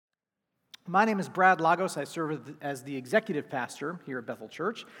My name is Brad Lagos. I serve as the executive pastor here at Bethel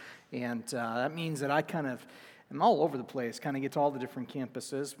Church, and that means that I kind of am all over the place, kind of get to all the different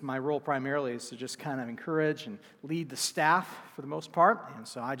campuses. My role primarily is to just kind of encourage and lead the staff for the most part, and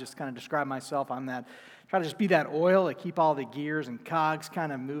so I just kind of describe myself. I'm that, try to just be that oil that keep all the gears and cogs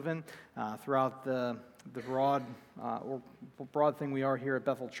kind of moving throughout the broad thing we are here at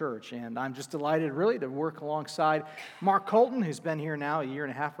Bethel Church. And I'm just delighted really to work alongside Mark Colton, who's been here now a year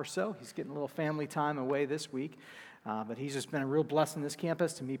and a half or so. He's getting a little family time away this week. But he's just been a real blessing this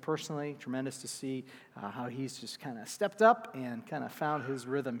campus to me personally. Tremendous to see how he's just kind of stepped up and kind of found his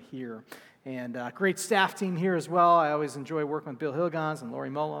rhythm here. And great staff team here as well. I always enjoy working with Bill Hilgons and Lori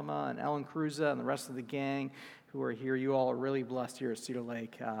Molema and Ellen Cruza and the rest of the gang who are here. You all are really blessed here at Cedar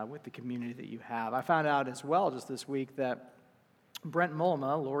Lake with the community that you have. I found out as well just this week that Brent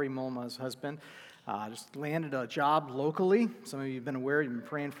Molema, Lori Molema's husband, just landed a job locally. Some of you have been aware, you've been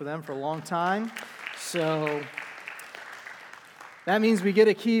praying for them for a long time. So that means we get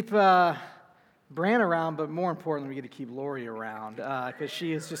to keep Brant around, but more importantly, we get to keep Lori around because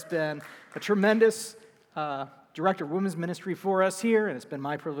she has just been a tremendous director of women's ministry for us here, and it's been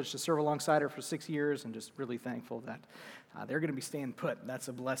my privilege to serve alongside her for 6 years, and just really thankful that they're going to be staying put. That's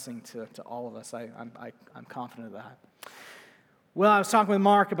a blessing to all of us. I'm confident of that. Well, I was talking with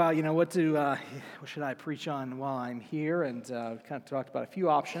Mark about, what should I preach on while I'm here, and kind of talked about a few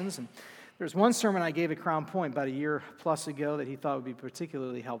options. And there's one sermon I gave at Crown Point about a year plus ago that he thought would be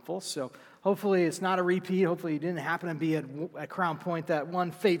particularly helpful. So hopefully it's not a repeat. Hopefully you didn't happen to be at Crown Point that one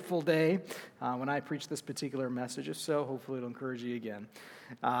fateful day when I preached this particular message. If so, hopefully it'll encourage you again.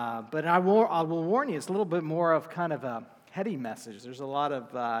 But I will warn you, it's a little bit more of kind of a heady message. There's a lot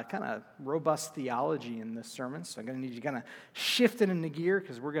of kind of robust theology in this sermon, so I'm going to need you to kind of shift it into gear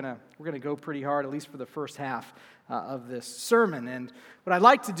because we're going to go pretty hard, at least for the first half of this sermon. And what I'd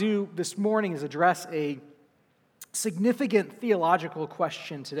like to do this morning is address a significant theological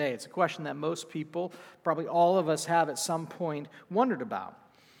question today. It's a question that most people, probably all of us, have at some point wondered about.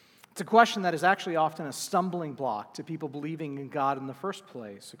 It's a question that is actually often a stumbling block to people believing in God in the first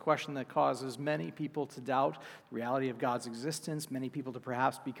place, a question that causes many people to doubt the reality of God's existence, many people to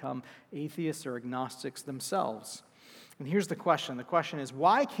perhaps become atheists or agnostics themselves. And here's the question. The question is,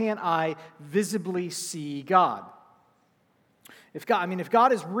 why can't I visibly see God? If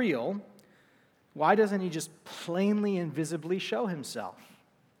God is real, why doesn't he just plainly and visibly show himself?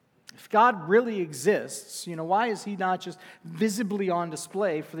 If God really exists, why is he not just visibly on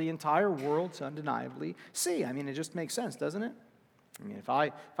display for the entire world to undeniably see? It just makes sense, doesn't it? If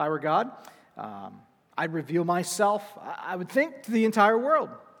I were God, I'd reveal myself, I would think, to the entire world.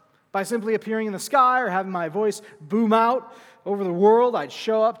 By simply appearing in the sky or having my voice boom out over the world, I'd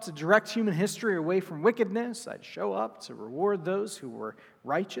show up to direct human history away from wickedness. I'd show up to reward those who were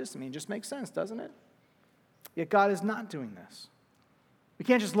righteous. It just makes sense, doesn't it? Yet God is not doing this. We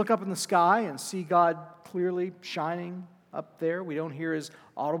can't just look up in the sky and see God clearly shining up there. We don't hear his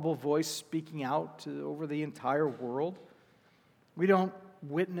audible voice speaking out over the entire world. We don't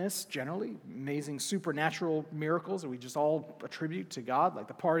witness, generally, amazing supernatural miracles that we just all attribute to God, like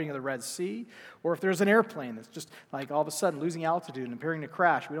the parting of the Red Sea. Or if there's an airplane that's just like all of a sudden losing altitude and appearing to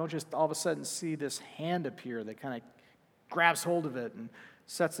crash, we don't just all of a sudden see this hand appear that kind of grabs hold of it and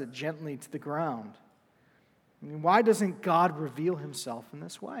sets it gently to the ground. Why doesn't God reveal himself in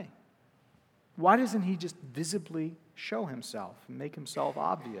this way? Why doesn't he just visibly show himself and make himself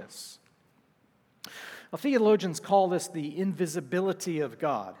obvious? Well, theologians call this the invisibility of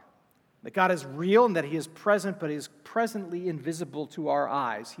God. That God is real and that he is present, but he is presently invisible to our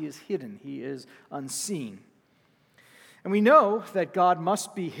eyes. He is hidden. He is unseen. And we know that God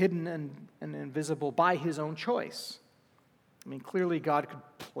must be hidden and invisible by his own choice. Clearly God could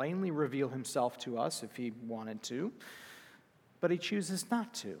plainly reveal himself to us if he wanted to, but he chooses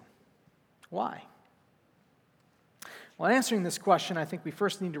not to. Why? Well, answering this question, I think we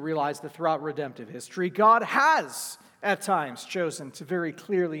first need to realize that throughout redemptive history, God has at times chosen to very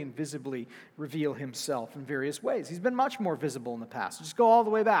clearly and visibly reveal himself in various ways. He's been much more visible in the past. Just go all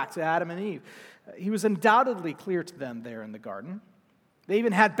the way back to Adam and Eve. He was undoubtedly clear to them there in the garden. They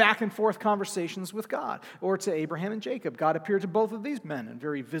even had back and forth conversations with God, or to Abraham and Jacob. God appeared to both of these men in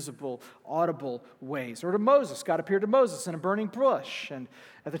very visible, audible ways. Or to Moses. God appeared to Moses in a burning bush. And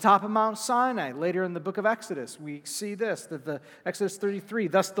at the top of Mount Sinai, later in the book of Exodus, we see this, that the Exodus 33,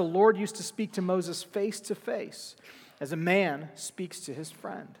 thus the Lord used to speak to Moses face to face, as a man speaks to his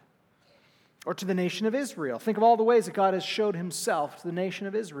friend. Or to the nation of Israel. Think of all the ways that God has showed himself to the nation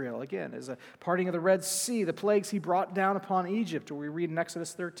of Israel. Again, as a parting of the Red Sea, the plagues he brought down upon Egypt, where we read in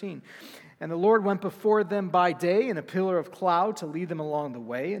Exodus 13. And the Lord went before them by day in a pillar of cloud to lead them along the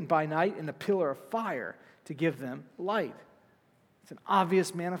way, and by night in a pillar of fire to give them light. It's an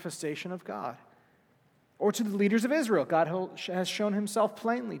obvious manifestation of God. Or to the leaders of Israel. God has shown himself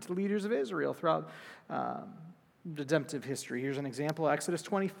plainly to the leaders of Israel throughout redemptive history. Here's an example, Exodus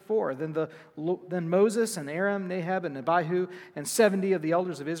 24. Then Moses and Aaron, Nahab and Abihu and 70 of the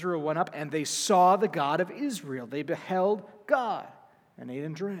elders of Israel went up, and they saw the God of Israel. They beheld God and ate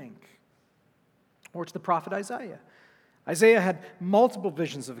and drank. Or to the prophet Isaiah. Isaiah had multiple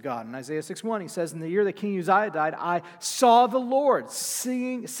visions of God. In Isaiah 6:1, he says, in the year that King Uzziah died, I saw the Lord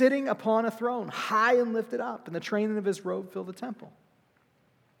sitting upon a throne, high and lifted up, and the train of his robe filled the temple.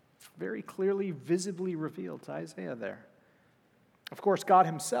 Very clearly, visibly revealed to Isaiah there. Of course, God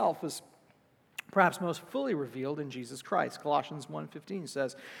himself was perhaps most fully revealed in Jesus Christ. Colossians 1:15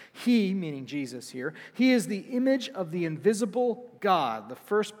 says, he, meaning Jesus here, he is the image of the invisible God, the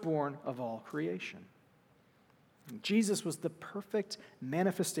firstborn of all creation. Jesus was the perfect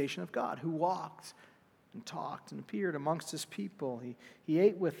manifestation of God who walked and talked and appeared amongst his people. He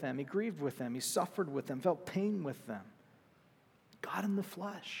ate with them, he grieved with them, he suffered with them, felt pain with them. God in the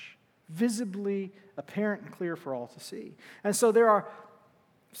flesh, visibly apparent and clear for all to see. And so there are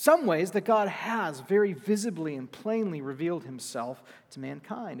some ways that God has very visibly and plainly revealed himself to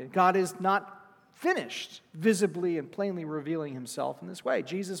mankind. And God is not finished visibly and plainly revealing himself in this way.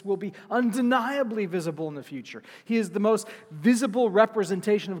 Jesus will be undeniably visible in the future. He is the most visible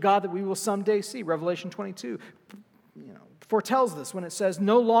representation of God that we will someday see. Revelation 22 foretells this when it says,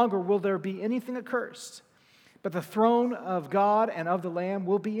 no longer will there be anything accursed, but the throne of God and of the Lamb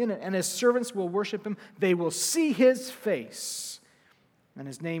will be in it, and his servants will worship him. They will see his face, and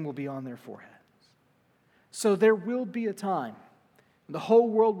his name will be on their foreheads. So there will be a time when the whole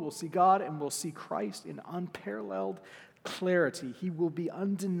world will see God and will see Christ in unparalleled clarity. He will be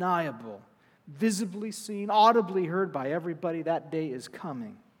undeniable, visibly seen, audibly heard by everybody. That day is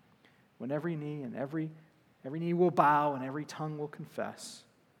coming when every knee will bow and every tongue will confess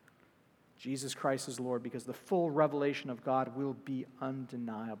Jesus Christ is Lord, because the full revelation of God will be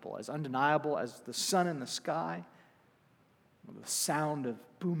undeniable as the sun in the sky, or the sound of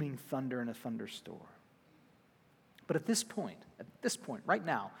booming thunder in a thunderstorm. But at this point, right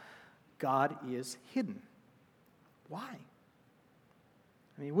now, God is hidden. Why?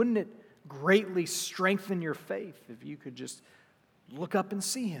 I mean, wouldn't it greatly strengthen your faith if you could just look up and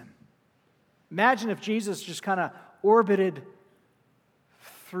see him? Imagine if Jesus just kind of orbited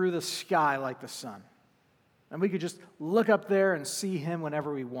through the sky like the sun, and we could just look up there and see him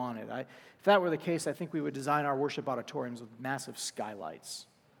whenever we wanted. If that were the case, I think we would design our worship auditoriums with massive skylights.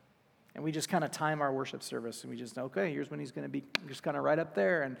 And we just kind of time our worship service, and we just, okay, here's when he's going to be just kind of right up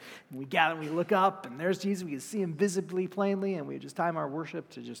there. And we gather, and we look up, and there's Jesus. We can see him visibly, plainly, and we just time our worship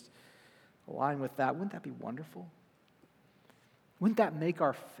to just align with that. Wouldn't that be wonderful? Wouldn't that make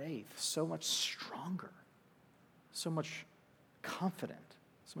our faith so much stronger, so much confident,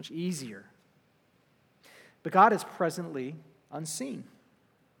 so much easier? But God is presently unseen.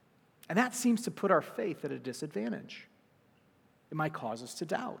 And that seems to put our faith at a disadvantage. It might cause us to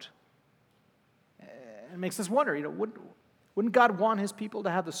doubt. It makes us wonder, wouldn't God want his people to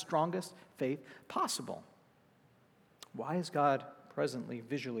have the strongest faith possible? Why is God presently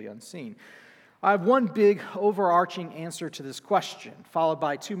visually unseen? I have one big overarching answer to this question, followed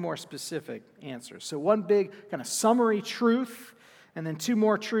by two more specific answers. So one big kind of summary truth, and then two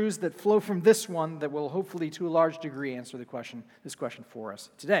more truths that flow from this one that will hopefully to a large degree answer this question for us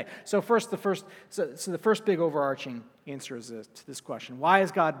today. So the first big overarching answer is to this question: why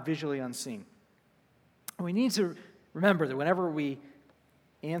is God visually unseen? We need to remember that whenever we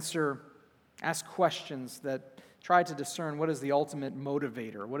ask questions that try to discern what is the ultimate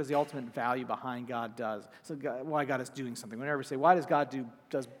motivator, what is the ultimate value behind why God is doing something. Whenever we say, why does God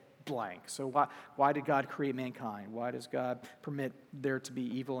does blank? So why did God create mankind? Why does God permit there to be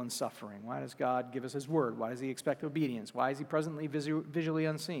evil and suffering? Why does God give us his word? Why does he expect obedience? Why is he presently visually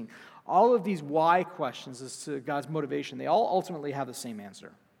unseen? All of these why questions as to God's motivation, they all ultimately have the same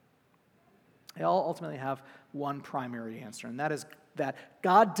answer. They all ultimately have one primary answer, and that is that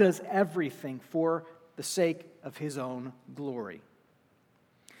God does everything for the sake of his own glory.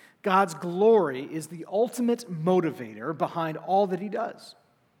 God's glory is the ultimate motivator behind all that he does.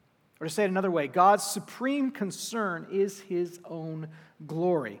 Or to say it another way, God's supreme concern is his own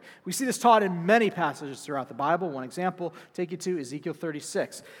glory. We see this taught in many passages throughout the Bible. One example, take you to Ezekiel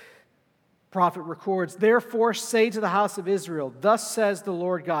 36. prophet records, "Therefore say to the house of Israel, thus says the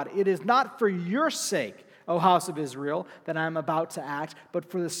Lord God, it is not for your sake, O house of Israel, that I am about to act, but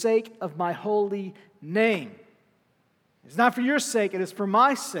for the sake of my holy name." It's not for your sake, it is for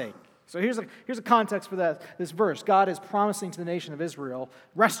my sake. So here's a context for this verse. God is promising to the nation of Israel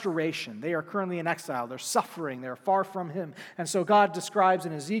restoration. They are currently in exile. They're suffering. They're far from Him. And so God describes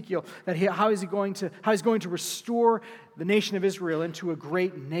in Ezekiel that how he's going to restore the nation of Israel into a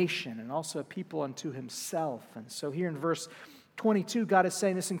great nation and also a people unto Himself. And so here in verse 22, God is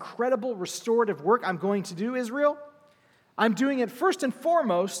saying this incredible restorative work I'm going to do, Israel, I'm doing it first and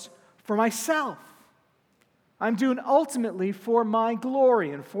foremost for myself. I'm doing ultimately for my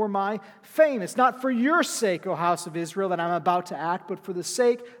glory and for my fame. It's not for your sake, O house of Israel, that I'm about to act, but for the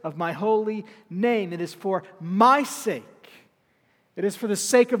sake of my holy name. It is for my sake. It is for the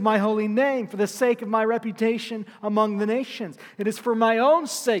sake of my holy name, for the sake of my reputation among the nations. It is for my own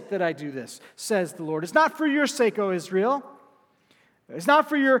sake that I do this, says the Lord. It's not for your sake, O Israel. It's not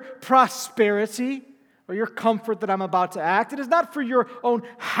for your prosperity or your comfort that I'm about to act. It is not for your own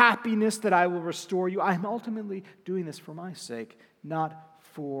happiness that I will restore you. I am ultimately doing this for my sake, not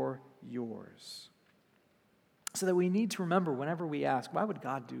for yours. So that we need to remember whenever we ask, why would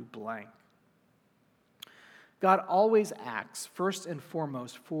God do blank? God always acts first and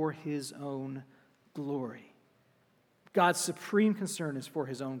foremost for His own glory. God's supreme concern is for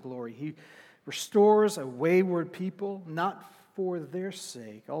His own glory. He restores a wayward people, not for their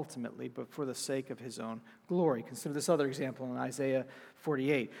sake, ultimately, but for the sake of His own glory. Consider this other example in Isaiah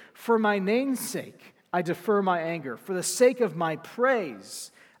 48. "For my name's sake, I defer my anger. For the sake of my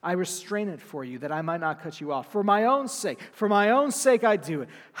praise, I restrain it for you, that I might not cut you off. For my own sake I do it.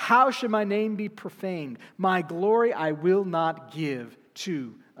 How should my name be profaned? My glory I will not give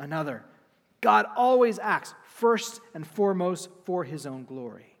to another." God always acts first and foremost for His own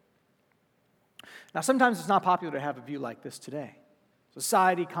glory. Now, sometimes it's not popular to have a view like this today.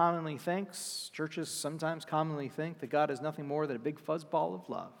 Society commonly thinks, churches sometimes commonly think, that God is nothing more than a big fuzzball of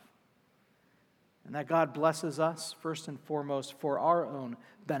love. And that God blesses us first and foremost for our own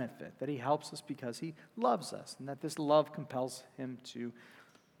benefit, that He helps us because He loves us, and that this love compels Him to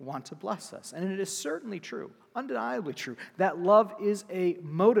want to bless us. And it is certainly true, undeniably true, that love is a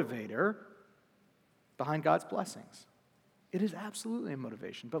motivator behind God's blessings. It is absolutely a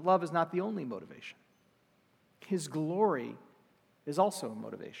motivation, but love is not the only motivation. His glory is also a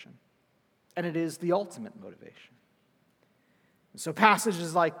motivation, and it is the ultimate motivation. And so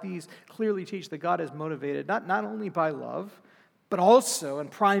passages like these clearly teach that God is motivated not only by love, but also and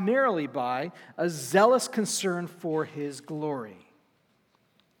primarily by a zealous concern for His glory.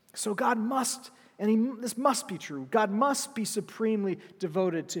 So God must, this must be true, God must be supremely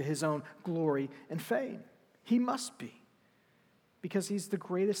devoted to His own glory and fame. He must be. Because He's the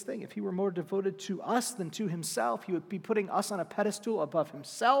greatest thing. If He were more devoted to us than to Himself, He would be putting us on a pedestal above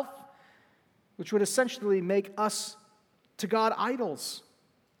Himself, which would essentially make us to God idols,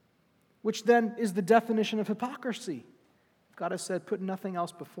 which then is the definition of hypocrisy. If God has said, "Put nothing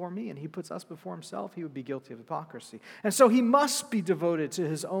else before me," and He puts us before Himself, He would be guilty of hypocrisy. And so He must be devoted to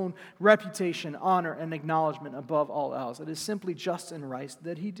His own reputation, honor, and acknowledgement above all else. It is simply just and right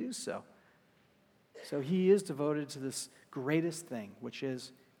that He do so. So He is devoted to this greatest thing, which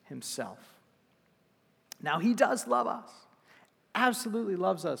is Himself. Now, He does love us, absolutely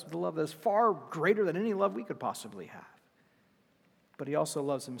loves us with a love that is far greater than any love we could possibly have. But He also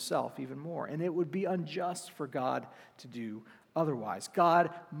loves Himself even more, and it would be unjust for God to do otherwise. God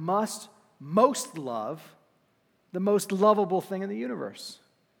must most love the most lovable thing in the universe.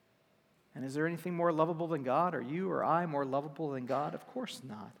 And is there anything more lovable than God? Are you or I more lovable than God? Of course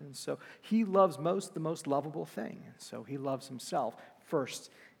not. And so He loves most the most lovable thing. And so He loves Himself first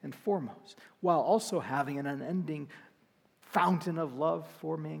and foremost, while also having an unending fountain of love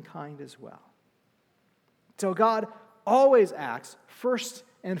for mankind as well. So God always acts first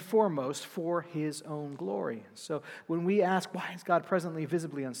and foremost for His own glory. So when we ask, why is God presently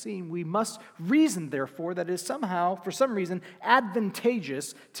visibly unseen, we must reason, therefore, that it is somehow, for some reason,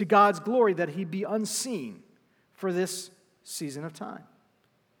 advantageous to God's glory that He be unseen for this season of time.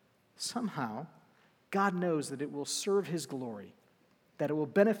 Somehow, God knows that it will serve His glory, that it will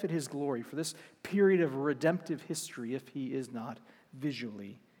benefit His glory for this period of redemptive history if He is not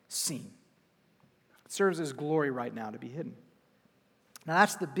visually seen. It serves His glory right now to be hidden. Now,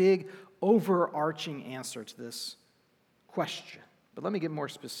 that's the big overarching answer to this question. But let me get more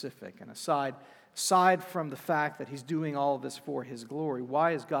specific. And aside from the fact that He's doing all of this for His glory,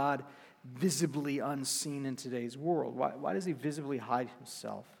 why is God visibly unseen in today's world? Why does He visibly hide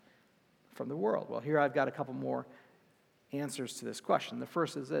Himself from the world? Well, here I've got a couple more answers to this question. The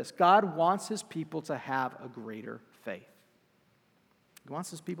first is this: God wants his people to have a greater faith. He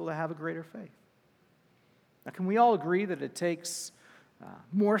wants his people to have a greater faith. Now, can we all agree that it takes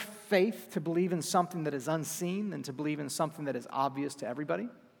more faith to believe in something that is unseen than to believe in something that is obvious to everybody?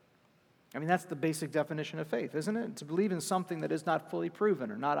 I mean, that's the basic definition of faith, isn't it? To believe in something that is not fully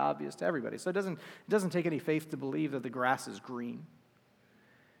proven or not obvious to everybody. So it doesn't take any faith to believe that the grass is green.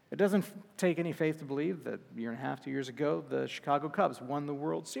 It doesn't take any faith to believe that a year and a half, 2 years ago, the Chicago Cubs won the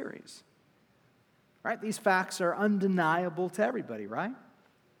World Series. Right? These facts are undeniable to everybody, right?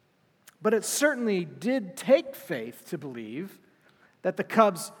 But it certainly did take faith to believe that the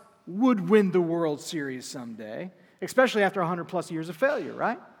Cubs would win the World Series someday, especially after 100 plus years of failure,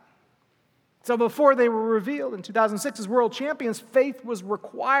 right? So before they were revealed in 2006 as world champions, faith was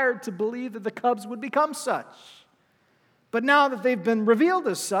required to believe that the Cubs would become such. But now that they've been revealed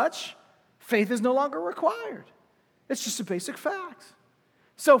as such, faith is no longer required. It's just a basic fact.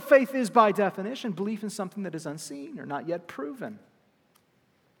 So faith is, by definition, belief in something that is unseen or not yet proven.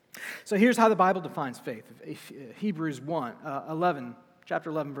 So here's how the Bible defines faith. Hebrews 11, chapter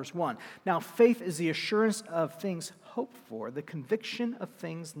 11, verse 1. Now, faith is the assurance of things hoped for, the conviction of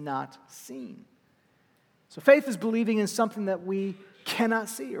things not seen. So faith is believing in something that we cannot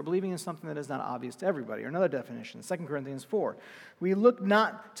see, or believing in something that is not obvious to everybody. Or another definition, 2 Corinthians 4. We look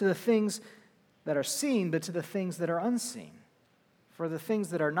not to the things that are seen, but to the things that are unseen. For the things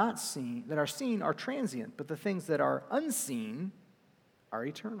that are not seen, that are seen, are transient, but the things that are unseen are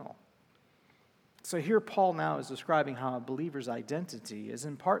eternal. So here Paul now is describing how a believer's identity is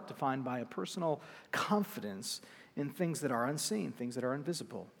in part defined by a personal confidence in things that are unseen, things that are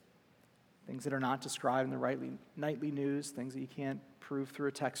invisible, things that are not described in the nightly news, things that you can't prove through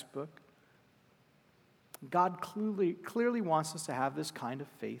a textbook. God clearly wants us to have this kind of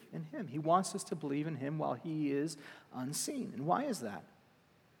faith in him. He wants us to believe in him while he is unseen. And why is that?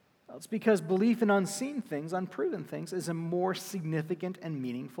 Well, it's because belief in unseen things, unproven things, is a more significant and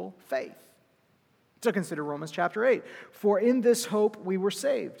meaningful faith. So consider Romans chapter 8. For in this hope we were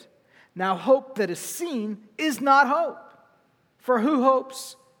saved. Now hope that is seen is not hope. For who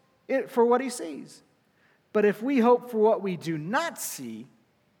hopes for what he sees? But if we hope for what we do not see,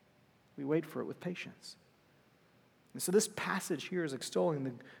 we wait for it with patience. And so this passage here is extolling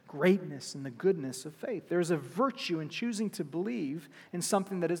the greatness and the goodness of faith. There's a virtue in choosing to believe in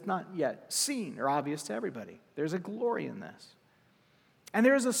something that is not yet seen or obvious to everybody. There's a glory in this. And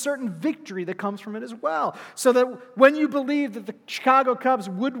there is a certain victory that comes from it as well. So that when you believe that the Chicago Cubs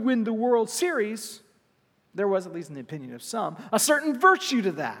would win the World Series, there was, at least in the opinion of some, a certain virtue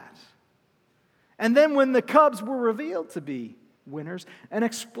to that. And then when the Cubs were revealed to be winners, an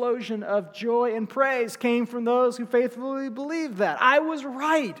explosion of joy and praise came from those who faithfully believed that. I was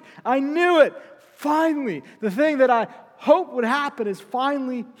right. I knew it. Finally, the thing that I hoped would happen is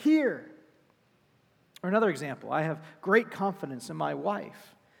finally here. Or another example, I have great confidence in my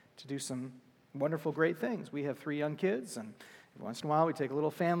wife to do some wonderful, great things. We have 3 young kids, and once in a while we take a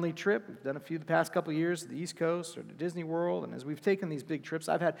little family trip. We've done a few the past couple of years to the East Coast or to Disney World, and as we've taken these big trips,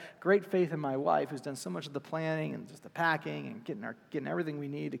 I've had great faith in my wife, who's done so much of the planning and just the packing and getting everything we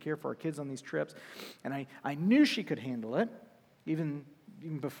need to care for our kids on these trips. And I knew she could handle it, even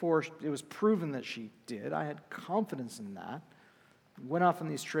before it was proven that she did. I had confidence in that. Went off on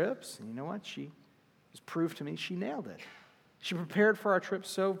these trips, and you know what? It was proved to me she nailed it. She prepared for our trip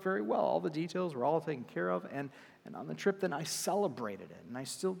so very well. All the details were all taken care of, and on the trip, then I celebrated it, and I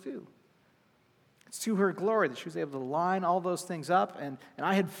still do. It's to her glory that she was able to line all those things up, and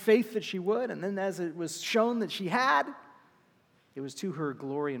I had faith that she would, and then as it was shown that she had, it was to her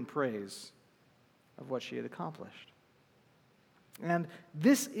glory and praise of what she had accomplished. And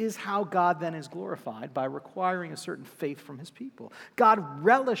this is how God then is glorified, by requiring a certain faith from his people. God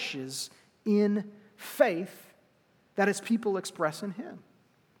relishes in faith that his people express in him.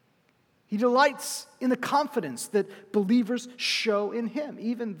 He delights in the confidence that believers show in him,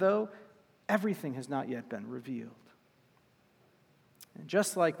 even though everything has not yet been revealed. And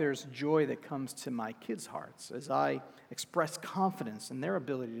just like there's joy that comes to my kids' hearts as I express confidence in their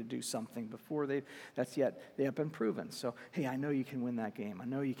ability to do something before they have been proven. So, hey, I know you can win that game. I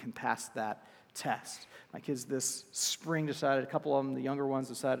know you can pass that test. My kids this spring decided, a couple of them, the younger ones,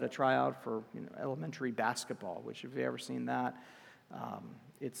 decided to try out for elementary basketball, which if you've ever seen that,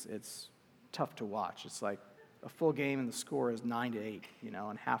 it's tough to watch. It's like a full game and the score is 9-8,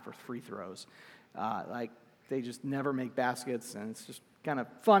 and half are free throws. They just never make baskets, and it's just kind of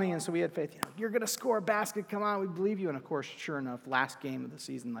funny. And so we had faith, you're going to score a basket, come on, we believe you. And of course, sure enough, last game of the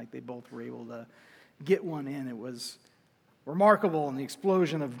season, they both were able to get one in. It was remarkable in the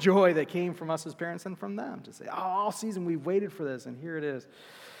explosion of joy that came from us as parents and from them to say, oh, all season we've waited for this, and here it is.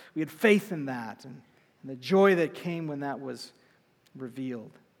 We had faith in that, and the joy that came when that was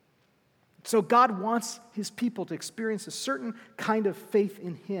revealed. So God wants his people to experience a certain kind of faith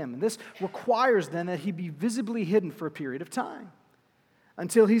in him. And this requires then that he be visibly hidden for a period of time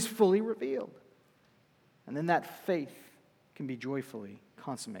until he's fully revealed. And then that faith can be joyfully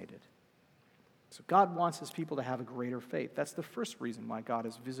consummated. So God wants his people to have a greater faith. That's the first reason why God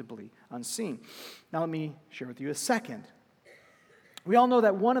is visibly unseen. Now let me share with you a second. We all know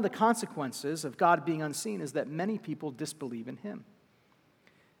that one of the consequences of God being unseen is that many people disbelieve in him.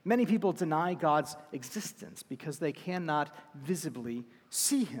 Many people deny God's existence because they cannot visibly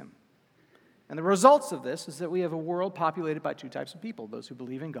see him. And the results of this is that we have a world populated by two types of people, those who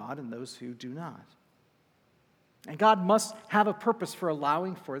believe in God and those who do not. And God must have a purpose for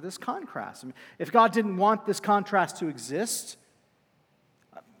allowing for this contrast. I mean, if God didn't want this contrast to exist,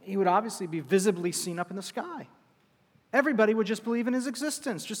 he would obviously be visibly seen up in the sky. Everybody would just believe in his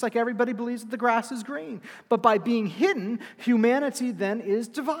existence, just like everybody believes that the grass is green. But by being hidden, humanity then is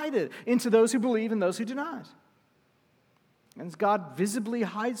divided into those who believe and those who do not. And God visibly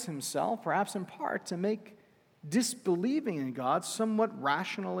hides himself, perhaps in part, to make disbelieving in God somewhat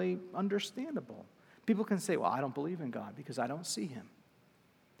rationally understandable. People can say, well, I don't believe in God because I don't see him.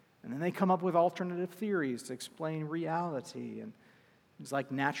 And then they come up with alternative theories to explain reality, and things like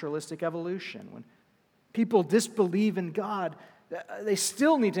naturalistic evolution. When people disbelieve in God, they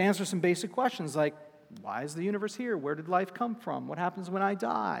still need to answer some basic questions like, why is the universe here? Where did life come from? What happens when I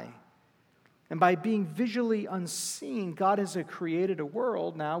die? And by being visually unseen, God has created a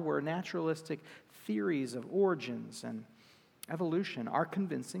world now where naturalistic theories of origins and evolution are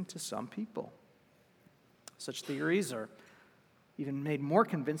convincing to some people. Such theories are even made more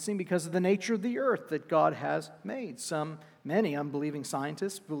convincing because of the nature of the earth that God has made. Many unbelieving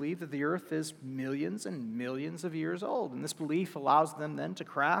scientists believe that the earth is millions and millions of years old, and this belief allows them then to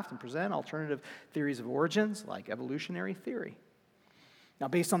craft and present alternative theories of origins like evolutionary theory. Now,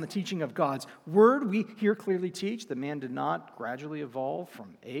 based on the teaching of God's word, we here clearly teach that man did not gradually evolve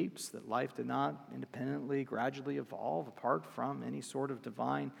from apes, that life did not independently gradually evolve apart from any sort of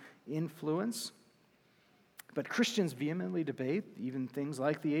divine influence. But Christians vehemently debate even things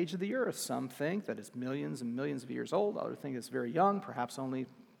like the age of the earth. Some think that it's millions and millions of years old. Others think it's very young, perhaps only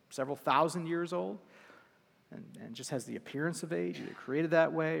several thousand years old, and just has the appearance of age, either created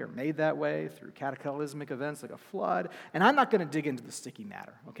that way or made that way through cataclysmic events like a flood. And I'm not going to dig into the sticky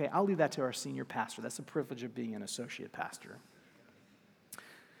matter, okay? I'll leave that to our senior pastor. That's the privilege of being an associate pastor.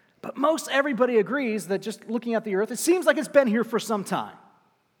 But most everybody agrees that just looking at the earth, it seems like it's been here for some time.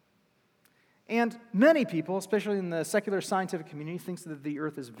 And many people, especially in the secular scientific community, thinks that the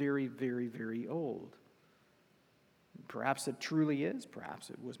earth is very, very, very old. Perhaps it truly is. Perhaps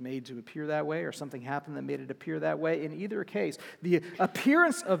it was made to appear that way, or something happened that made it appear that way. In either case, the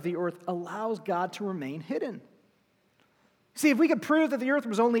appearance of the earth allows God to remain hidden. See, if we could prove that the earth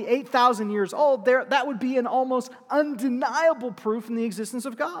was only 8,000 years old, that would be an almost undeniable proof in the existence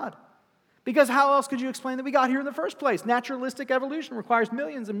of God. Because how else could you explain that we got here in the first place? Naturalistic evolution requires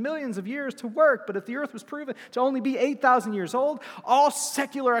millions and millions of years to work, but if the earth was proven to only be 8,000 years old, all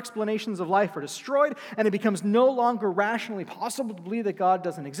secular explanations of life are destroyed, and it becomes no longer rationally possible to believe that God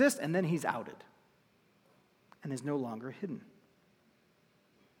doesn't exist, and then he's outed and is no longer hidden.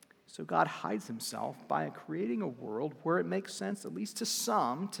 So God hides himself by creating a world where it makes sense, at least to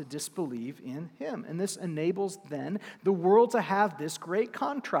some, to disbelieve in him. And this enables then the world to have this great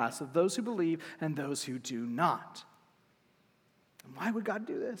contrast of those who believe and those who do not. And why would God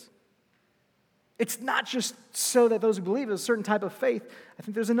do this? It's not just so that those who believe have a certain type of faith. I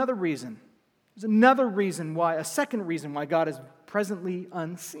think there's another reason. There's another reason why, a second reason why God is presently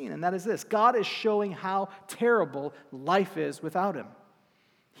unseen, and that is this. God is showing how terrible life is without him.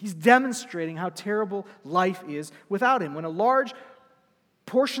 He's demonstrating how terrible life is without him. When a large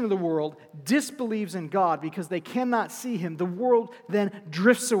portion of the world disbelieves in God because they cannot see him, the world then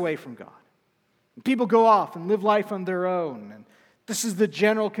drifts away from God. People go off and live life on their own. And this is the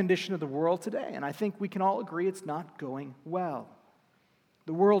general condition of the world today. And I think we can all agree it's not going well.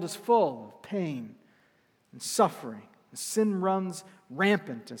 The world is full of pain and suffering. Sin runs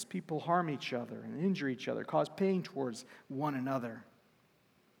rampant as people harm each other and injure each other, cause pain towards one another.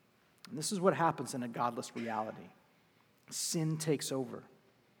 And this is what happens in a godless reality. Sin takes over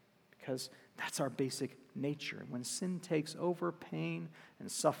because that's our basic nature. When sin takes over, pain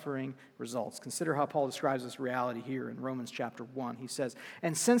and suffering results. Consider how Paul describes this reality here in Romans chapter 1. He says,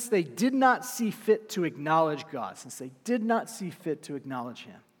 and since they did not see fit to acknowledge God, since they did not see fit to acknowledge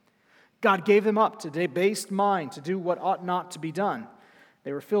him, God gave them up to debased mind to do what ought not to be done.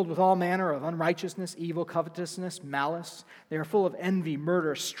 They were filled with all manner of unrighteousness, evil, covetousness, malice. They are full of envy,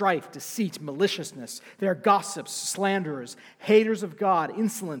 murder, strife, deceit, maliciousness. They are gossips, slanderers, haters of God,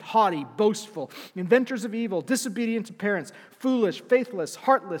 insolent, haughty, boastful, inventors of evil, disobedient to parents, foolish, faithless,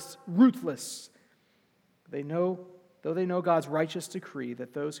 heartless, ruthless. Though they know God's righteous decree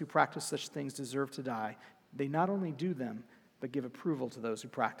that those who practice such things deserve to die, they not only do them, but give approval to those who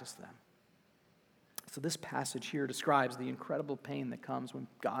practice them. So this passage here describes the incredible pain that comes when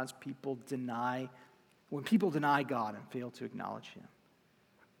people deny God and fail to acknowledge Him.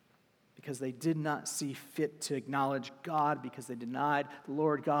 Because they did not see fit to acknowledge God, because they denied the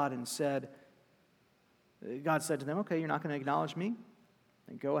Lord God and God said to them, okay, you're not going to acknowledge me?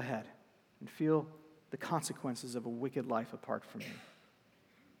 Then go ahead and feel the consequences of a wicked life apart from me.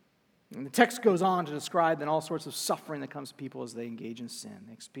 And the text goes on to describe then all sorts of suffering that comes to people as they engage in sin.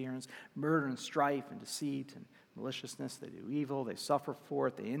 They experience murder and strife and deceit and maliciousness. They do evil. They suffer for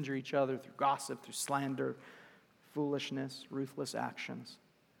it. They injure each other through gossip, through slander, foolishness, ruthless actions.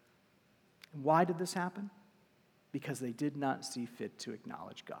 And why did this happen? Because they did not see fit to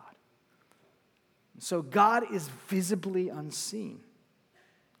acknowledge God. And so God is visibly unseen.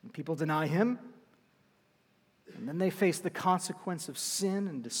 When people deny Him, and then they face the consequence of sin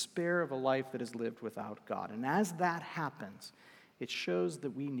and despair of a life that is lived without God. And as that happens, it shows that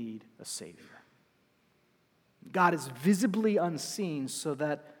we need a Savior. God is visibly unseen so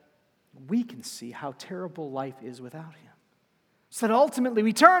that we can see how terrible life is without Him. So that ultimately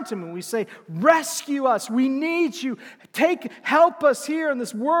we turn to Him and we say, rescue us, we need you. Help us here in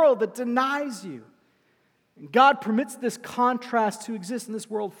this world that denies you. And God permits this contrast to exist in this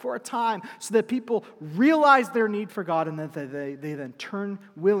world for a time so that people realize their need for God and that they then turn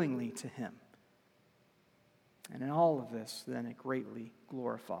willingly to Him. And in all of this, then it greatly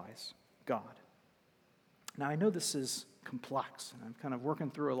glorifies God. Now, I know this is complex, and I'm kind of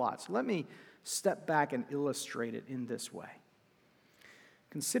working through a lot, so let me step back and illustrate it in this way.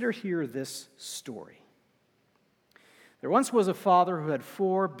 Consider here this story. There once was a father who had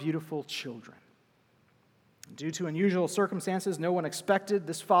 4 beautiful children. Due to unusual circumstances no one expected,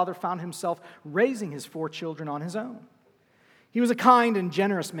 this father found himself raising his 4 children on his own. He was a kind and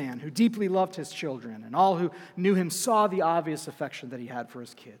generous man who deeply loved his children, and all who knew him saw the obvious affection that he had for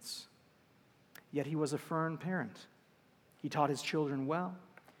his kids. Yet he was a firm parent. He taught his children well.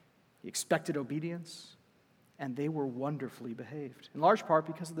 He expected obedience, and they were wonderfully behaved, in large part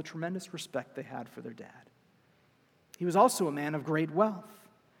because of the tremendous respect they had for their dad. He was also a man of great wealth.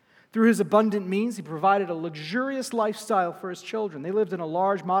 Through his abundant means, he provided a luxurious lifestyle for his children. They lived in a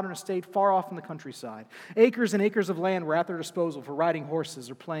large modern estate far off in the countryside. Acres and acres of land were at their disposal for riding horses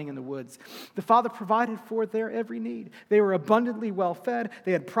or playing in the woods. The father provided for their every need. They were abundantly well fed.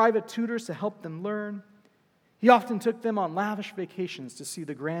 They had private tutors to help them learn. He often took them on lavish vacations to see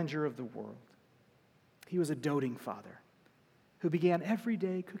the grandeur of the world. He was a doting father who began every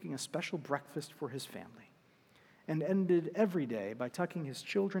day cooking a special breakfast for his family, and ended every day by tucking his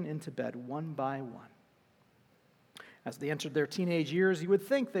children into bed one by one. As they entered their teenage years, you would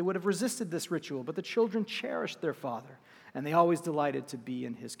think they would have resisted this ritual, but the children cherished their father, and they always delighted to be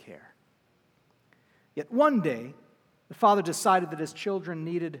in his care. Yet one day, the father decided that his children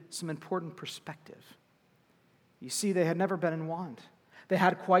needed some important perspective. You see, they had never been in want. They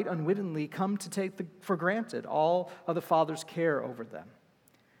had quite unwittingly come to take for granted all of the father's care over them.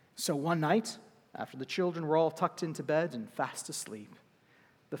 So one night, after the children were all tucked into bed and fast asleep,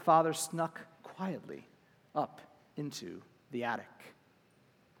 the father snuck quietly up into the attic.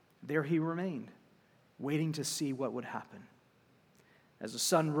 There he remained, waiting to see what would happen. As the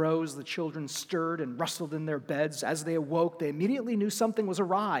sun rose, the children stirred and rustled in their beds. As they awoke, they immediately knew something was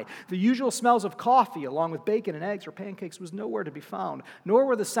awry. The usual smells of coffee, along with bacon and eggs or pancakes, was nowhere to be found, nor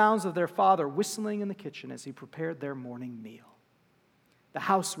were the sounds of their father whistling in the kitchen as he prepared their morning meal. The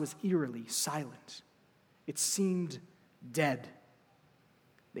house was eerily silent. It seemed dead.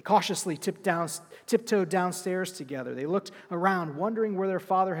 They cautiously tiptoed downstairs together. They looked around, wondering where their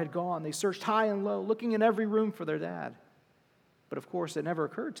father had gone. They searched high and low, looking in every room for their dad. But of course, it never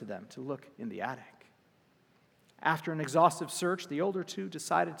occurred to them to look in the attic. After an exhaustive search, the older two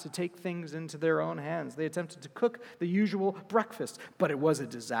decided to take things into their own hands. They attempted to cook the usual breakfast, but it was a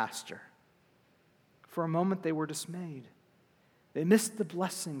disaster. For a moment, they were dismayed. They missed the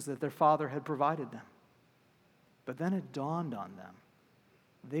blessings that their father had provided them. But then it dawned on them.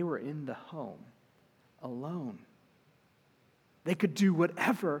 They were in the home, alone. They could do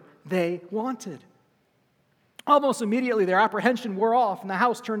whatever they wanted. Almost immediately, their apprehension wore off, and the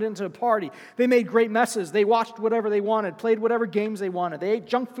house turned into a party. They made great messes. They watched whatever they wanted, played whatever games they wanted. They ate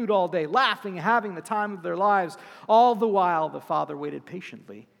junk food all day, laughing and having the time of their lives. All the while, the father waited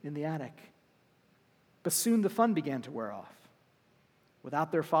patiently in the attic. But soon the fun began to wear off.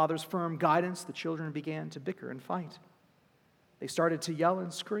 Without their father's firm guidance, the children began to bicker and fight. They started to yell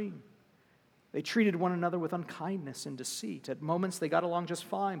and scream. They treated one another with unkindness and deceit. At moments, they got along just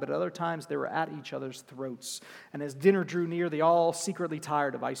fine, but at other times, they were at each other's throats. And as dinner drew near, they all secretly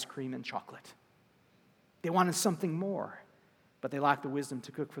tired of ice cream and chocolate. They wanted something more, but they lacked the wisdom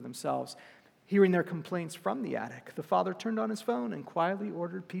to cook for themselves. Hearing their complaints from the attic, the father turned on his phone and quietly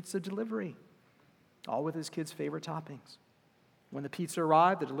ordered pizza delivery, all with his kids' favorite toppings. When the pizza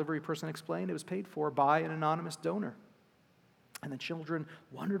arrived, the delivery person explained it was paid for by an anonymous donor. And the children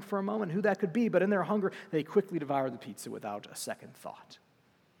wondered for a moment who that could be, but in their hunger, they quickly devoured the pizza without a second thought.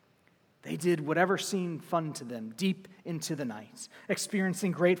 They did whatever seemed fun to them deep into the night,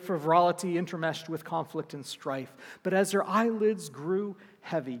 experiencing great frivolity intermeshed with conflict and strife. But as their eyelids grew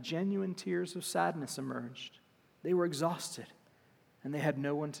heavy, genuine tears of sadness emerged. They were exhausted, and they had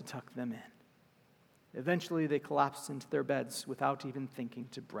no one to tuck them in. Eventually, they collapsed into their beds without even thinking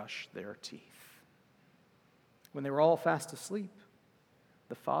to brush their teeth. When they were all fast asleep,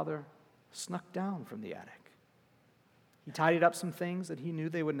 the father snuck down from the attic. He tidied up some things that he knew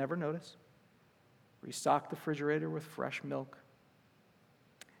they would never notice, restocked the refrigerator with fresh milk,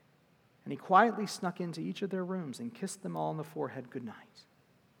 and he quietly snuck into each of their rooms and kissed them all on the forehead goodnight.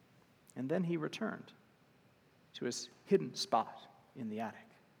 And then he returned to his hidden spot in the attic.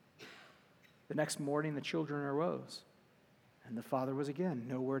 The next morning, the children arose, and the father was again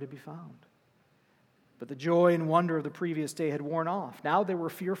nowhere to be found. But the joy and wonder of the previous day had worn off. Now they were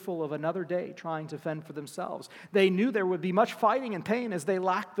fearful of another day trying to fend for themselves. They knew there would be much fighting and pain as they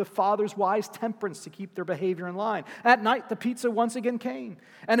lacked the father's wise temperance to keep their behavior in line. At night, the pizza once again came,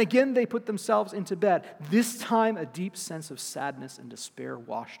 and again they put themselves into bed. This time, a deep sense of sadness and despair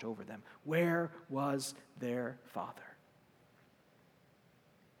washed over them. Where was their father?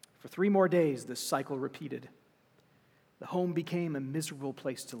 For 3 more days, this cycle repeated. The home became a miserable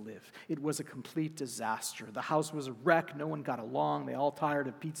place to live. It was a complete disaster. The house was a wreck. No one got along. They all tired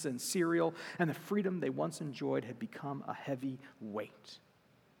of pizza and cereal, and the freedom they once enjoyed had become a heavy weight.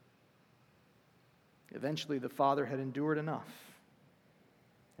 Eventually, the father had endured enough.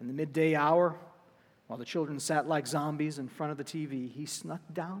 In the midday hour, while the children sat like zombies in front of the TV, he snuck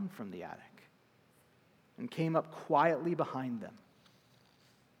down from the attic and came up quietly behind them.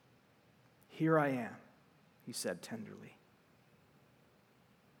 "Here I am," he said tenderly.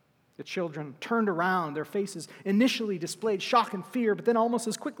 The children turned around. Their faces initially displayed shock and fear, but then almost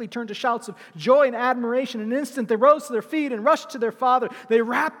as quickly turned to shouts of joy and admiration. In an instant, they rose to their feet and rushed to their father. They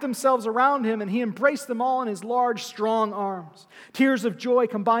wrapped themselves around him, and he embraced them all in his large, strong arms. Tears of joy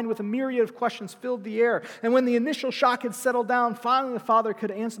combined with a myriad of questions filled the air. And when the initial shock had settled down, finally the father could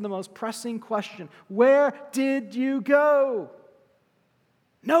answer the most pressing question: "Where did you go?"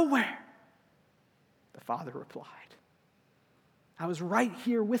 "Nowhere," the father replied. "I was right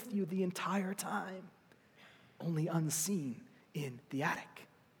here with you the entire time, only unseen in the attic.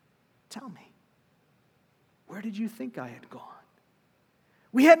 Tell me, where did you think I had gone?"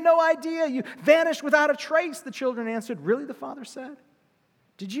 "We had no idea. You vanished without a trace," the children answered. "Really?" the father said.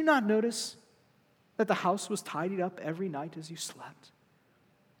 "Did you not notice that the house was tidied up every night as you slept?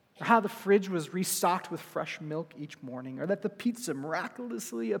 Or how the fridge was restocked with fresh milk each morning? Or that the pizza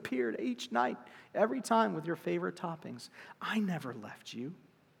miraculously appeared each night, every time with your favorite toppings? I never left you.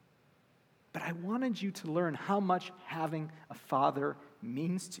 But I wanted you to learn how much having a father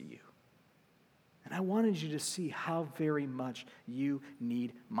means to you. And I wanted you to see how very much you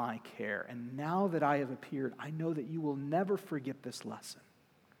need my care. And now that I have appeared, I know that you will never forget this lesson.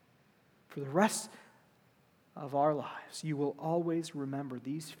 For the rest of our lives, you will always remember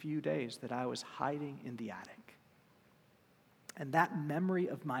these few days that I was hiding in the attic. And that memory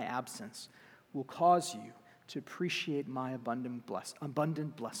of my absence will cause you to appreciate my abundant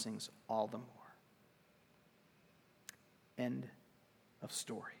blessings all the more." End of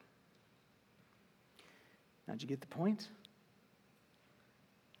story. Now, did you get the point?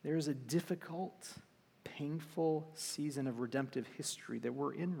 There is a difficult, painful season of redemptive history that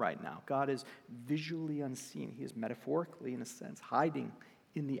we're in right now. God is visually unseen. He is metaphorically, in a sense, hiding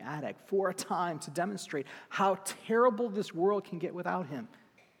in the attic for a time to demonstrate how terrible this world can get without him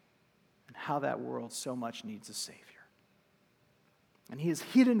and how that world so much needs a Savior. And he is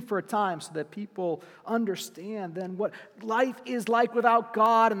hidden for a time so that people understand then what life is like without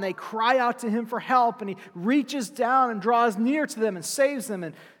God, and they cry out to him for help, and he reaches down and draws near to them and saves them.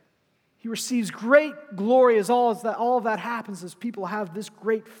 And He receives great glory as all of that happens as people have this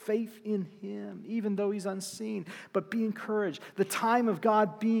great faith in him, even though he's unseen. But be encouraged. The time of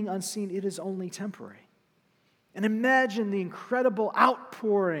God being unseen, it is only temporary. And imagine the incredible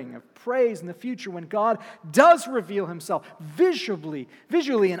outpouring of praise in the future when God does reveal himself visually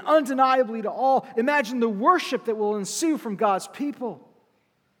and undeniably to all. Imagine the worship that will ensue from God's people.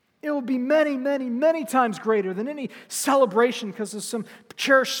 It will be many, many, many times greater than any celebration because of some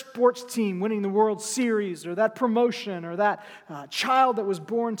cherished sports team winning the World Series or that promotion or that child that was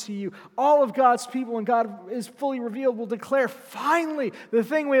born to you. All of God's people, when God is fully revealed, will declare, finally, the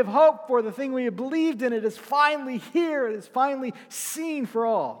thing we have hoped for, the thing we have believed in, it is finally here. It is finally seen for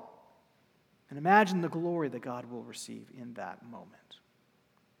all. And imagine the glory that God will receive in that moment.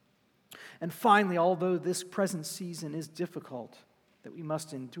 And finally, although this present season is difficult, that we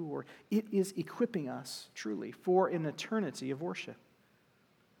must endure, it is equipping us truly for an eternity of worship.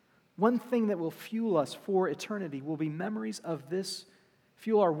 One thing that will fuel us for eternity will be memories of this,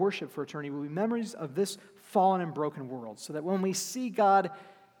 fuel our worship for eternity, will be memories of this fallen and broken world, so that when we see God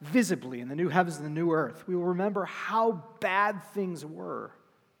visibly in the new heavens and the new earth, we will remember how bad things were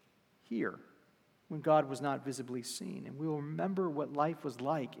here when God was not visibly seen. And we will remember what life was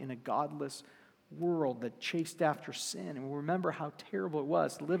like in a godless world that chased after sin, and we'll remember how terrible it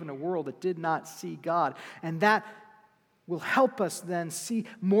was to live in a world that did not see God. And that will help us then see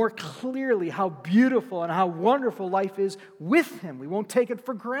more clearly how beautiful and how wonderful life is with him. We won't take it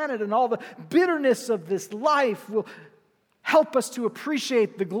for granted, and all the bitterness of this life will help us to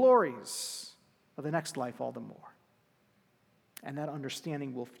appreciate the glories of the next life all the more. And that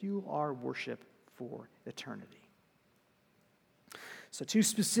understanding will fuel our worship for eternity. So 2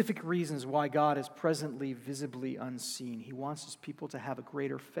 specific reasons why God is presently visibly unseen. He wants his people to have a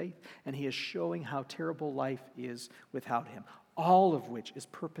greater faith, and he is showing how terrible life is without him, all of which is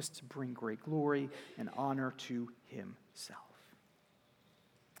purposed to bring great glory and honor to himself.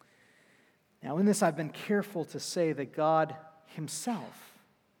 Now, in this, I've been careful to say that God himself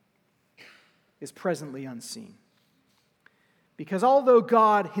is presently unseen. Because although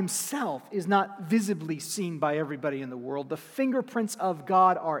God himself is not visibly seen by everybody in the world, the fingerprints of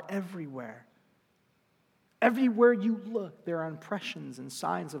God are everywhere. Everywhere you look, there are impressions and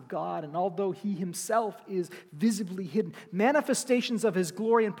signs of God. And although he himself is visibly hidden, manifestations of his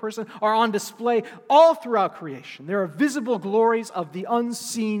glory in person are on display all throughout creation. There are visible glories of the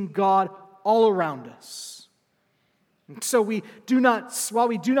unseen God all around us. And so while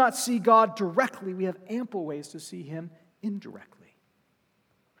we do not see God directly, we have ample ways to see him indirectly.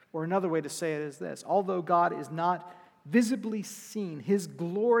 Or another way to say it is this: although God is not visibly seen, his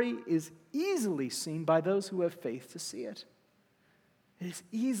glory is easily seen by those who have faith to see it. It is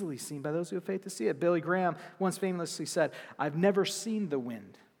easily seen by those who have faith to see it. Billy Graham once famously said, "I've never seen the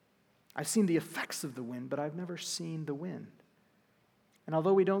wind. I've seen the effects of the wind, but I've never seen the wind." And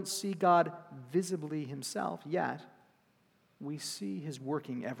although we don't see God visibly himself yet, we see his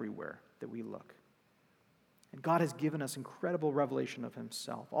working everywhere that we look. And God has given us incredible revelation of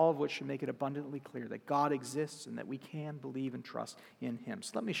himself, all of which should make it abundantly clear that God exists and that we can believe and trust in him.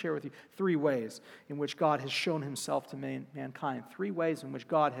 So let me share with you 3 ways in which God has shown himself to mankind, 3 ways in which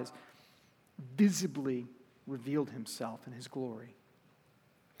God has visibly revealed himself in his glory.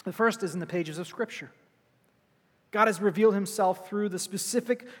 The first is in the pages of Scripture. God has revealed himself through the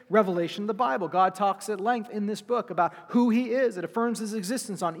specific revelation of the Bible. God talks at length in this book about who he is. It affirms his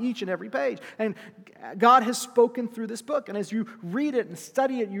existence on each and every page. And God has spoken through this book. And as you read it and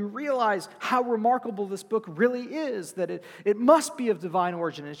study it, you realize how remarkable this book really is, that it must be of divine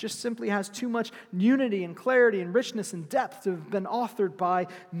origin. It just simply has too much unity and clarity and richness and depth to have been authored by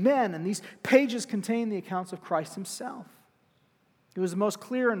men. And these pages contain the accounts of Christ himself. It was the most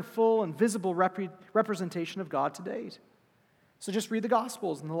clear and full and visible representation of God to date. So just read the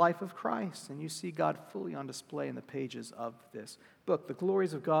Gospels and the life of Christ, and you see God fully on display in the pages of this book. The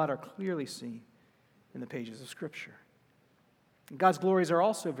glories of God are clearly seen in the pages of Scripture. And God's glories are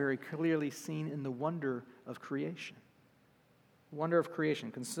also very clearly seen in the wonder of creation. Wonder of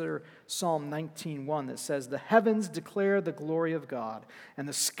creation. Consider Psalm 19:1 that says, "The heavens declare the glory of God, and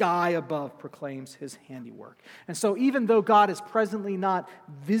the sky above proclaims his handiwork." And so even though God is presently not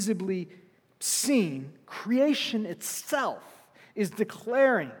visibly seen, creation itself is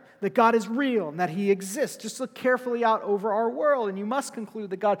declaring that God is real and that he exists. Just look carefully out over our world, and you must conclude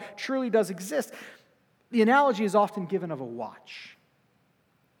that God truly does exist. The analogy is often given of a watch.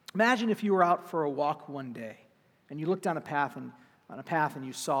 Imagine if you were out for a walk one day, and you looked down a path and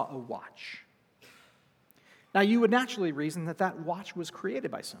you saw a watch. Now, you would naturally reason that watch was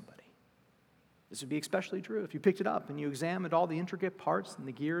created by somebody. This would be especially true if you picked it up and you examined all the intricate parts and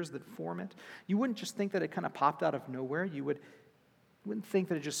the gears that form it. You wouldn't just think that it kind of popped out of nowhere. You wouldn't think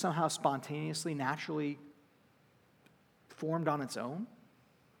that it just somehow spontaneously, naturally formed on its own.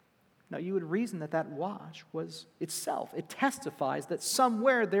 No, you would reason that that watch was itself. It testifies that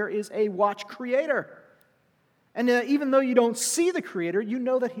somewhere there is a watch creator. And even though you don't see the creator, you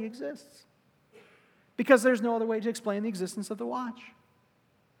know that he exists. Because there's no other way to explain the existence of the watch.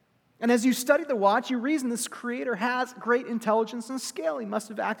 And as you study the watch, you reason this creator has great intelligence and skill. He must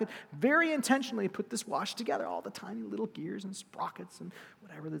have acted very intentionally to put this watch together, all the tiny little gears and sprockets and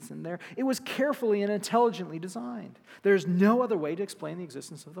whatever that's in there. It was carefully and intelligently designed. There's no other way to explain the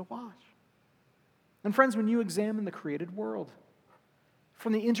existence of the watch. And friends, when you examine the created world,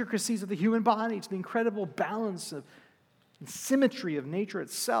 from the intricacies of the human body to the incredible balance and symmetry of nature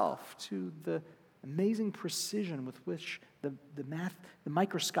itself to the amazing precision with which the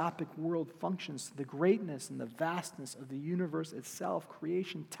microscopic world functions, to the greatness and the vastness of the universe itself,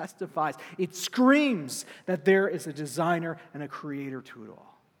 creation testifies. It screams that there is a designer and a creator to it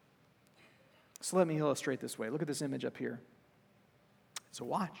all. So let me illustrate this way. Look at this image up here. It's a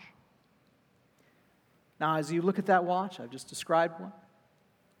watch. Now, as you look at that watch, I've just described one,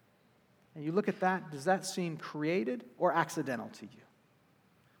 and you look at that, does that seem created or accidental to you?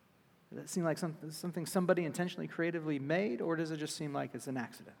 Does that seem like something somebody intentionally, creatively made, or does it just seem like it's an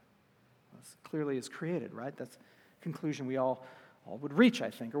accident? Well, clearly it's created, right? That's a conclusion we all would reach, I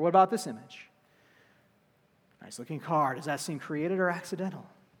think. Or what about this image? Nice looking car. Does that seem created or accidental?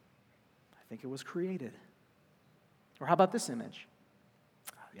 I think it was created. Or how about this image?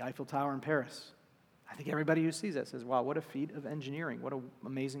 The Eiffel Tower in Paris. I think everybody who sees that says, wow, what a feat of engineering. What an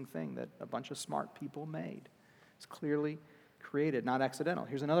amazing thing that a bunch of smart people made. It's clearly created, not accidental.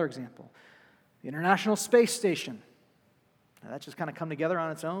 Here's another example. The International Space Station. Now, that just kind of come together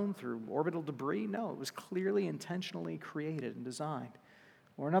on its own through orbital debris? No, it was clearly intentionally created and designed.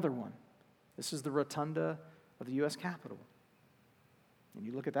 Or another one. This is the rotunda of the U.S. Capitol. And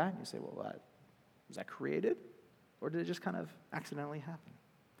you look at that and you say, well, was that created? Or did it just kind of accidentally happen?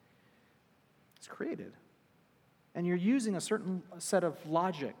 It's created. And you're using a certain set of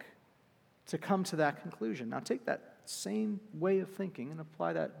logic to come to that conclusion. Now take that same way of thinking and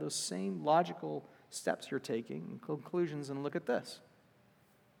apply those same logical steps you're taking and conclusions and look at this.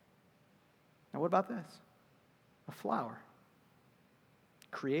 Now what about this? A flower.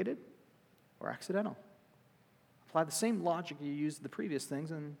 Created or accidental? Apply the same logic you used to the previous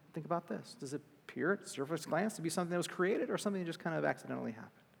things and think about this. Does it appear at surface glance to be something that was created or something that just kind of accidentally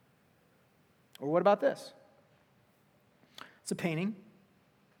happened? Or what about this? It's a painting.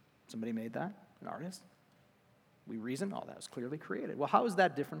 Somebody made that, an artist. We reason, oh, that was clearly created. Well, how is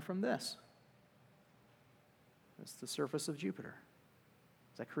that different from this? It's the surface of Jupiter.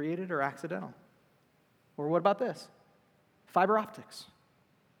 Is that created or accidental? Or what about this? Fiber optics.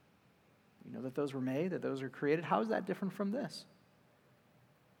 You know that those were made, that those were created. How is that different from this?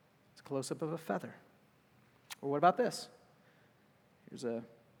 It's a close-up of a feather. Or what about this? Here's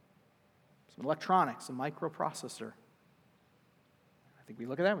some electronics, a microprocessor. I think we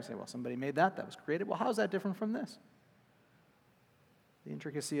look at that and we say, well, somebody made that. That was created. Well, how is that different from this? The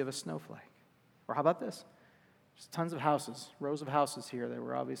intricacy of a snowflake. Or how about this? Just tons of houses, rows of houses here that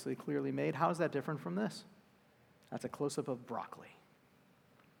were obviously clearly made. How is that different from this? That's a close-up of broccoli.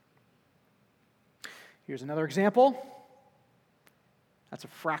 Here's another example. That's a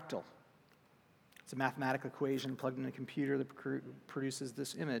fractal. It's a mathematical equation plugged in a computer that produces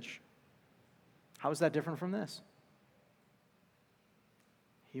this image. How is that different from this?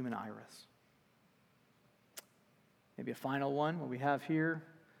 Human iris. Maybe a final one. What we have here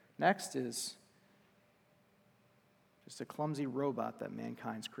next is just a clumsy robot that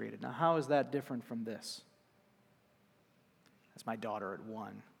mankind's created. Now, how is that different from this? That's my daughter at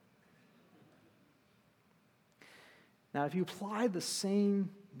 1. Now, if you apply the same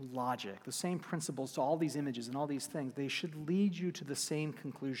logic, the same principles to all these images and all these things, they should lead you to the same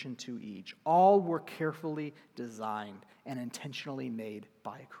conclusion to each. All were carefully designed and intentionally made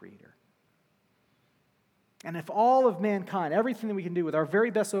by a creator. And if all of mankind, everything that we can do with our very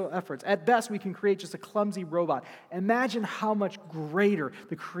best efforts, at best we can create just a clumsy robot, imagine how much greater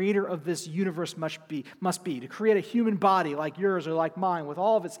the creator of this universe must be to create a human body like yours or like mine with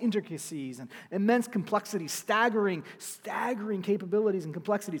all of its intricacies and immense complexity, staggering capabilities and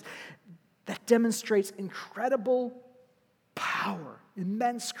complexities. That demonstrates incredible power,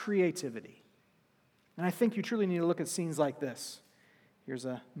 immense creativity. And I think you truly need to look at scenes like this. Here's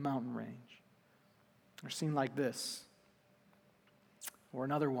a mountain range. Or a scene like this, or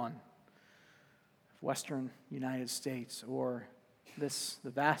another one, Western United States, or this, the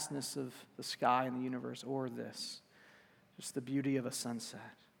vastness of the sky and the universe, or this, just the beauty of a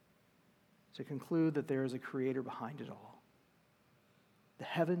sunset, to conclude that there is a creator behind it all. The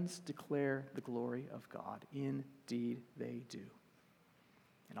heavens declare the glory of God. Indeed, they do.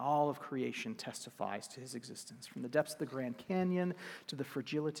 And all of creation testifies to his existence, from the depths of the Grand Canyon to the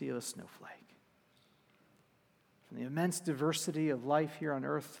fragility of a snowflake. From the immense diversity of life here on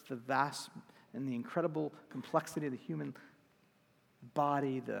earth, the vast and the incredible complexity of the human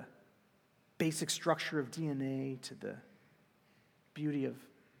body, the basic structure of DNA, to the beauty of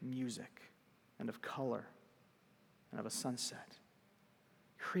music and of color and of a sunset.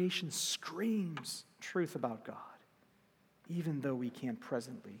 Creation screams truth about God, even though we can't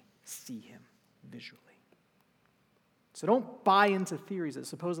presently see him visually. So don't buy into theories that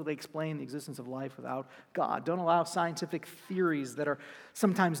supposedly explain the existence of life without God. Don't allow scientific theories that are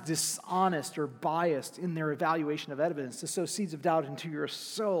sometimes dishonest or biased in their evaluation of evidence to sow seeds of doubt into your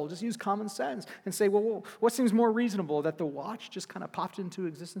soul. Just use common sense and say, well, what seems more reasonable, that the watch just kind of popped into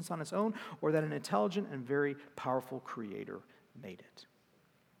existence on its own, or that an intelligent and very powerful creator made it?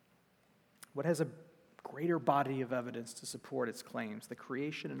 What has a greater body of evidence to support its claims? The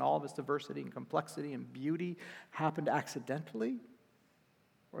creation and all of its diversity and complexity and beauty happened accidentally,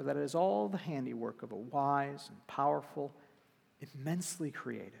 or that it is all the handiwork of a wise and powerful, immensely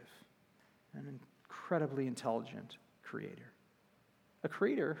creative, and incredibly intelligent creator? A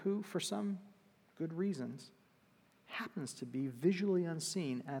creator who, for some good reasons, happens to be visually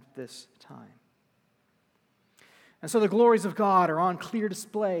unseen at this time. And so the glories of God are on clear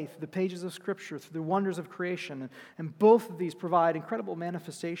display through the pages of Scripture, through the wonders of creation, and both of these provide incredible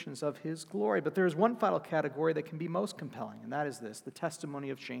manifestations of his glory. But there is one final category that can be most compelling, and that is this: the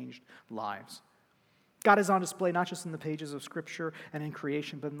testimony of changed lives. God is on display not just in the pages of Scripture and in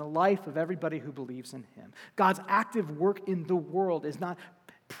creation, but in the life of everybody who believes in him. God's active work in the world is not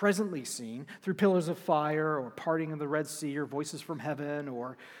presently seen through pillars of fire or parting of the Red Sea or voices from heaven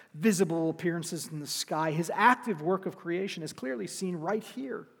or visible appearances in the sky. His active work of creation is clearly seen right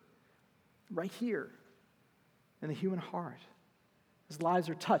here in the human heart. His lives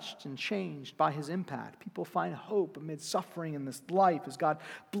are touched and changed by his impact. People find hope amid suffering in this life as God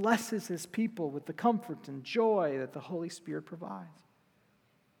blesses his people with the comfort and joy that the Holy Spirit provides.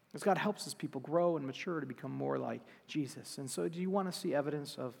 As God helps his people grow and mature to become more like Jesus. And so, do you want to see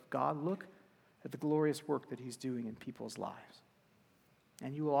evidence of God? Look at the glorious work that he's doing in people's lives.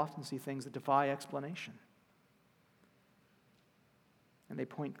 And you will often see things that defy explanation. And they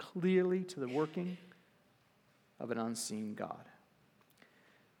point clearly to the working of an unseen God.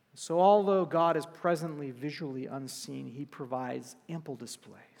 So, although God is presently visually unseen, he provides ample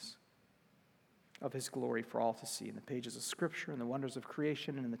displays of his glory for all to see in the pages of Scripture and the wonders of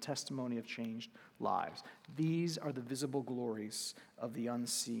creation and in the testimony of changed lives. These are the visible glories of the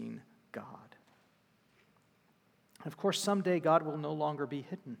unseen God. Of course, someday God will no longer be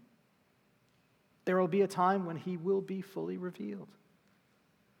hidden. There will be a time when he will be fully revealed.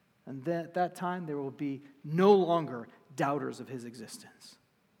 And at that time, there will be no longer doubters of his existence.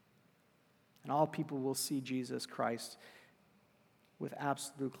 And all people will see Jesus Christ with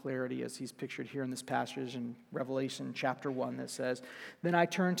absolute clarity, as he's pictured here in this passage in Revelation chapter 1 that says, "Then I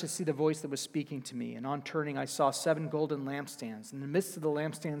turned to see the voice that was speaking to me, and on turning I saw 7 golden lampstands. In the midst of the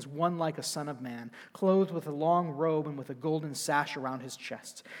lampstands, one like a son of man, clothed with a long robe and with a golden sash around his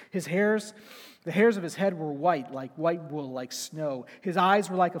chest. The hairs of his head were white, like white wool, like snow. His eyes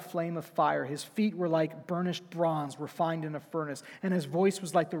were like a flame of fire. His feet were like burnished bronze refined in a furnace, and his voice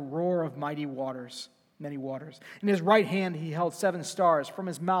was like the roar of many waters. In his right hand he held 7 stars. From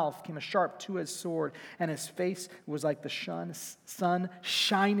his mouth came a sharp two-edged sword, and his face was like the sun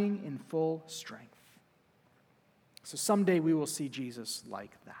shining in full strength." So someday we will see Jesus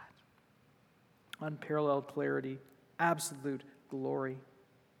like that. Unparalleled clarity, absolute glory.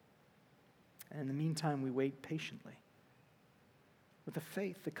 And in the meantime, we wait patiently with a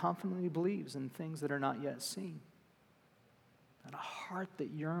faith that confidently believes in things that are not yet seen. And a heart that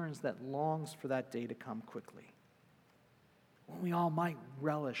yearns, that longs for that day to come quickly, when we all might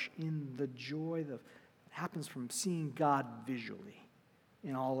relish in the joy that happens from seeing God visually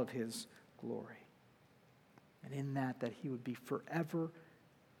in all of his glory. And in that he would be forever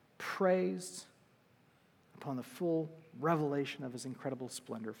praised upon the full revelation of his incredible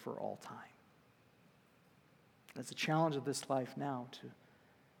splendor for all time. That's the challenge of this life now, to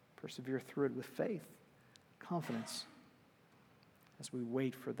persevere through it with faith, confidence, as we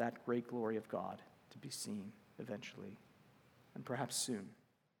wait for that great glory of God to be seen eventually, and perhaps soon.